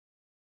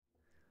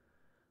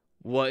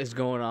What is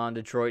going on,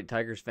 Detroit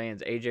Tigers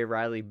fans? AJ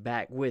Reilly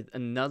back with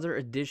another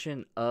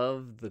edition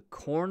of The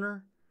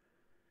Corner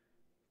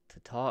to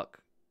talk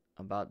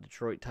about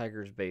Detroit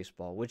Tigers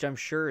baseball, which I'm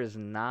sure is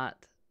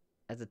not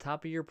at the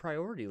top of your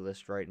priority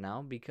list right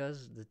now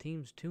because the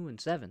team's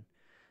 2-7.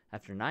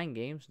 After 9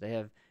 games, they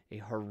have a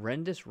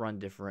horrendous run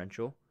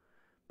differential,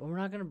 but we're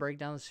not going to break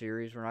down the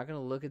series. We're not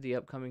going to look at the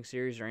upcoming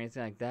series or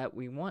anything like that.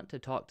 We want to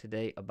talk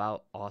today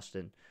about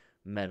Austin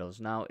Meadows.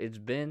 Now, it's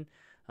been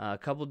a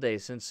couple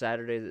days since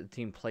Saturday that the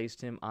team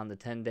placed him on the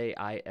 10-day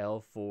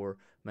IL for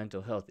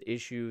mental health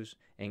issues,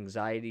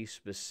 anxiety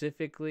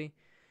specifically,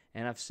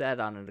 and I've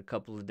sat on it a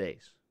couple of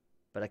days.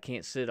 But I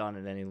can't sit on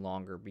it any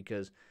longer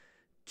because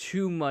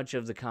too much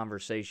of the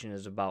conversation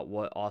is about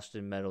what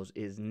Austin Meadows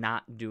is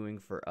not doing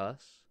for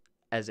us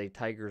as a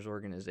Tigers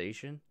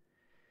organization,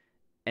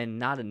 and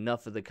not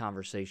enough of the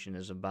conversation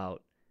is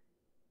about,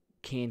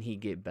 can he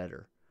get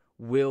better?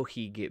 Will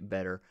he get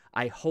better?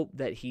 I hope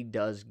that he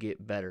does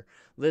get better.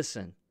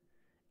 Listen,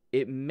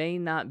 it may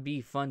not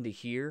be fun to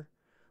hear,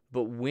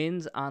 but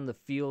wins on the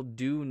field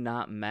do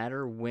not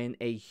matter when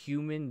a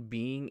human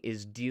being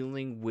is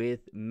dealing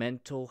with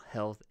mental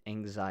health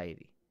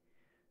anxiety.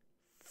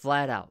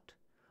 Flat out.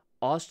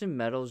 Austin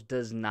Meadows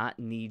does not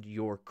need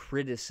your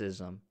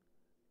criticism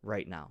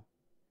right now.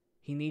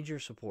 He needs your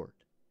support.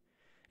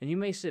 And you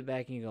may sit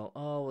back and you go,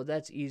 oh, well,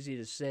 that's easy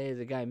to say.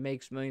 The guy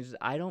makes millions.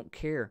 I don't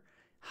care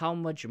how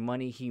much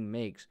money he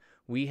makes.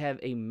 We have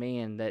a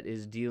man that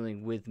is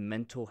dealing with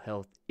mental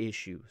health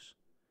issues.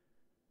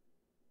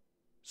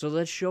 So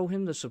let's show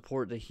him the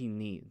support that he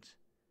needs.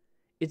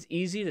 It's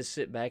easy to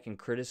sit back and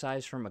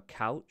criticize from a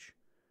couch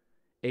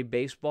a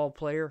baseball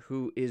player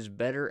who is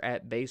better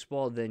at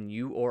baseball than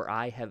you or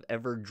I have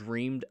ever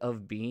dreamed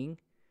of being.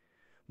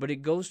 But it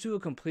goes to a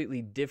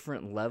completely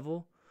different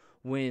level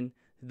when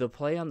the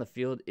play on the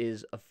field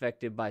is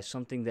affected by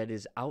something that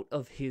is out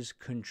of his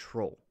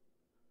control.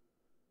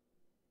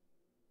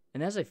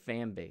 And as a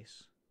fan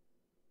base,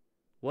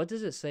 what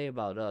does it say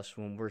about us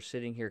when we're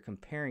sitting here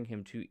comparing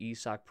him to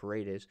Isaac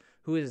Paredes,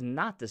 who is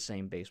not the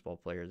same baseball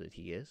player that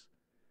he is,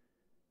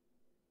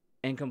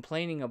 and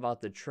complaining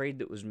about the trade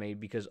that was made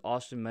because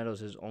Austin Meadows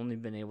has only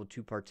been able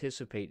to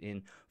participate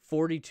in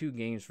 42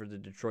 games for the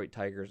Detroit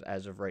Tigers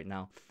as of right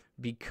now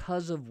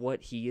because of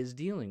what he is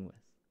dealing with?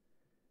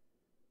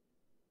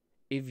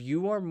 If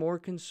you are more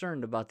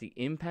concerned about the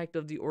impact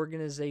of the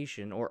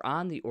organization or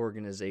on the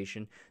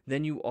organization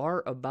than you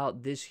are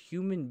about this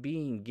human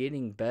being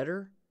getting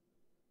better,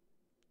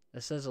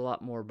 that says a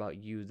lot more about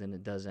you than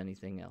it does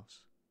anything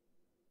else.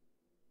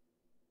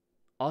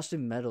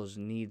 Austin Meadows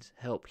needs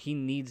help. He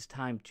needs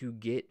time to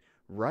get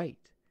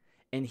right.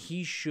 And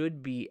he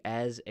should be,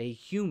 as a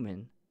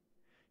human,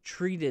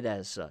 treated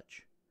as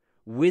such,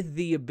 with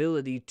the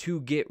ability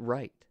to get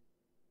right.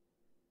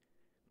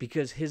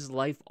 Because his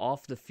life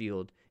off the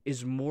field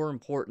is more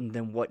important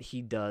than what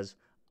he does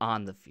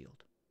on the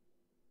field.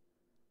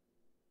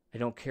 I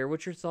don't care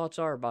what your thoughts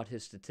are about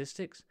his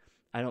statistics.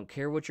 I don't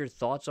care what your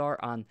thoughts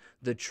are on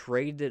the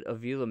trade that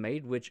Avila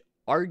made, which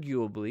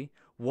arguably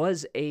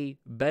was a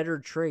better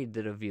trade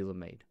that Avila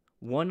made.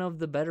 One of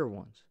the better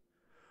ones.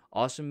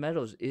 Austin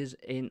Meadows is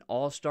an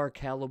all-star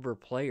caliber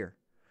player.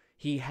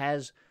 He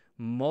has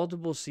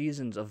multiple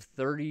seasons of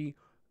 30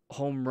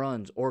 home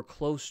runs or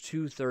close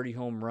to 30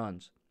 home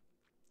runs.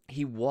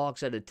 He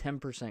walks at a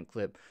 10%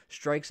 clip,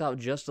 strikes out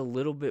just a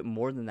little bit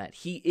more than that.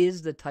 He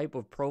is the type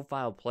of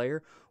profile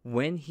player,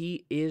 when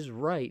he is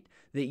right,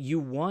 that you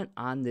want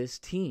on this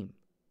team.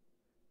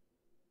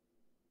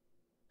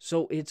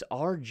 So it's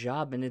our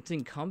job, and it's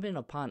incumbent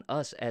upon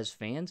us as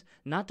fans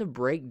not to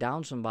break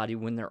down somebody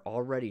when they're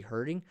already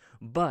hurting,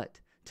 but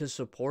to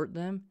support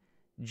them,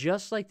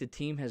 just like the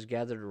team has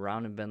gathered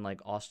around and been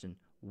like, Austin,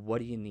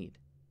 what do you need?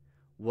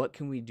 What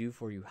can we do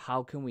for you?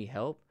 How can we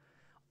help?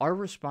 Our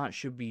response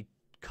should be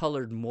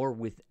colored more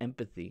with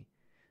empathy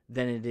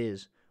than it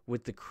is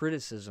with the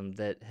criticism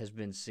that has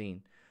been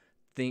seen.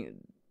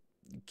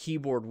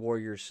 Keyboard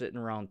warriors sitting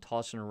around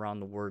tossing around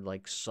the word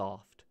like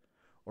soft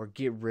or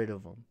get rid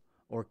of them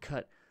or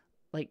cut.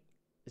 Like,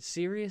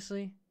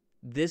 seriously?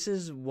 This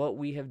is what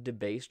we have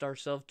debased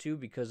ourselves to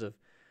because of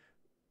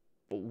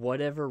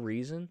whatever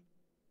reason?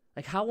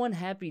 Like, how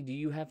unhappy do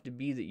you have to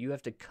be that you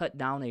have to cut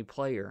down a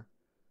player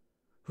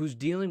who's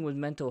dealing with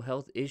mental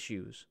health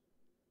issues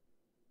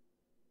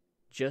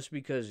just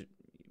because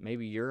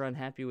maybe you're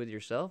unhappy with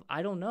yourself?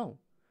 I don't know.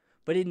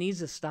 But it needs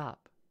to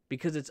stop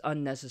because it's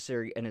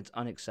unnecessary and it's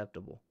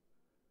unacceptable.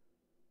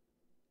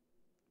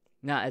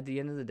 Now, at the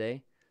end of the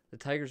day, the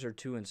Tigers are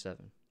 2-7.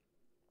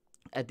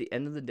 At the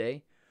end of the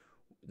day,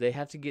 they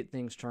have to get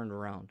things turned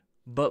around.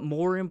 But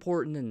more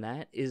important than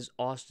that is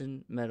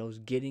Austin Meadows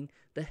getting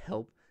the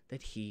help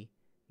that he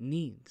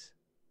needs.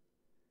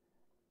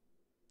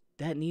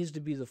 That needs to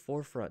be the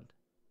forefront.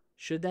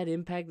 Should that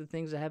impact the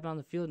things that happen on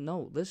the field?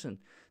 No. Listen,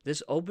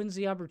 this opens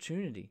the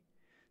opportunity.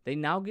 They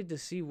now get to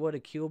see what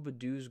Akil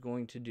Baddoo is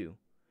going to do.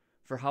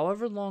 For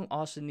however long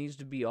Austin needs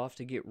to be off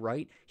to get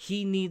right,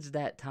 he needs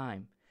that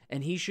time.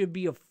 And he should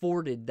be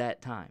afforded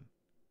that time.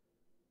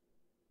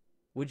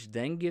 which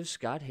then gives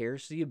Scott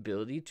Harris the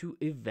ability to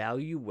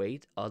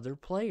evaluate other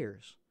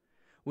players,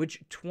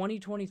 which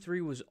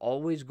 2023 was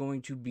always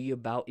going to be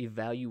about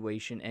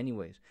evaluation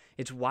anyways.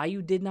 It's why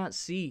you did not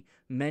see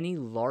many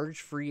large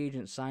free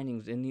agent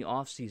signings in the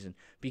offseason,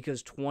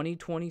 because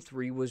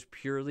 2023 was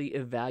purely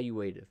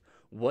evaluative.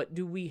 What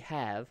do we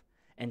have,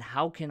 and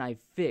how can I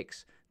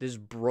fix this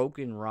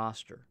broken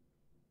roster?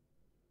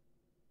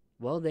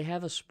 Well, they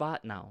have a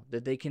spot now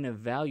that they can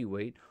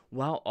evaluate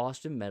while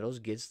Austin Meadows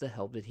gets the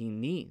help that he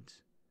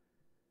needs.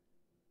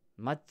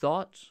 My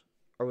thoughts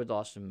are with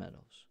Austin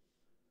Meadows.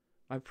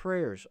 My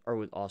prayers are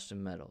with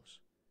Austin Meadows.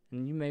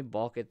 And you may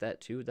balk at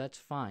that too. That's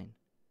fine.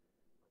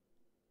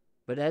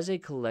 But as a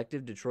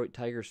collective Detroit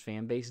Tigers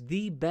fan base,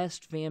 the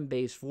best fan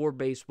base for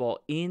baseball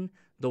in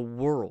the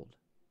world,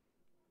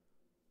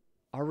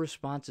 our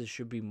responses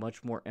should be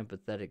much more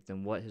empathetic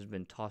than what has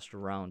been tossed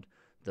around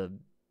the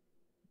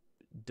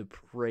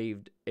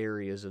depraved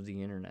areas of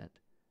the internet.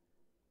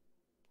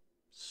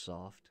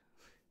 Soft.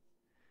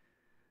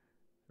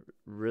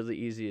 Really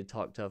easy to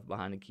talk tough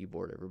behind a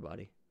keyboard,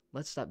 everybody.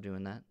 Let's stop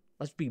doing that.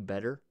 Let's be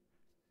better,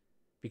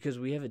 because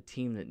we have a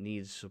team that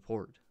needs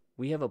support.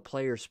 We have a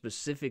player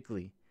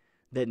specifically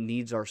that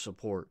needs our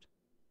support,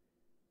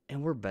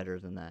 and we're better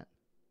than that.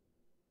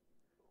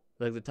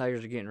 Like, the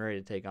Tigers are getting ready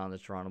to take on the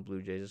Toronto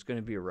Blue Jays. It's going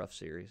to be a rough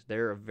series.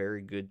 They're a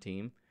very good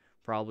team,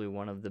 probably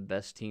one of the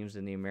best teams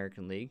in the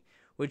American League,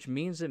 which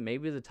means that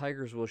maybe the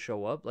Tigers will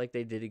show up like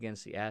they did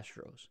against the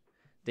Astros.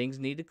 Things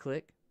need to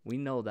click. We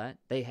know that.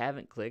 They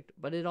haven't clicked,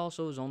 but it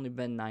also has only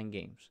been 9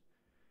 games.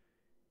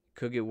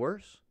 Could get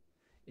worse.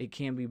 It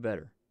can be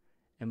better.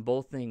 And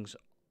both things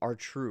are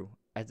true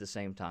at the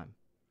same time.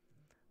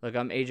 Look,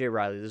 I'm AJ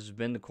Reilly. This has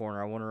been The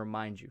Corner. I want to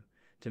remind you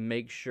to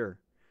make sure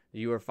that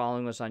you are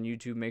following us on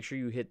YouTube. Make sure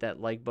you hit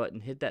that like button,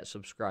 hit that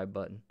subscribe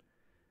button.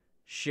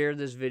 Share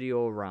this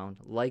video around,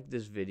 like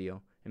this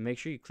video, and make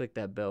sure you click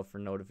that bell for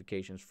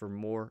notifications for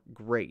more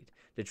great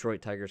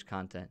Detroit Tigers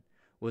content.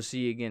 We'll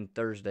see you again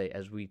Thursday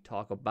as we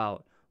talk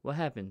about what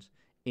happens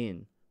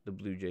in the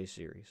Blue Jays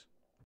series.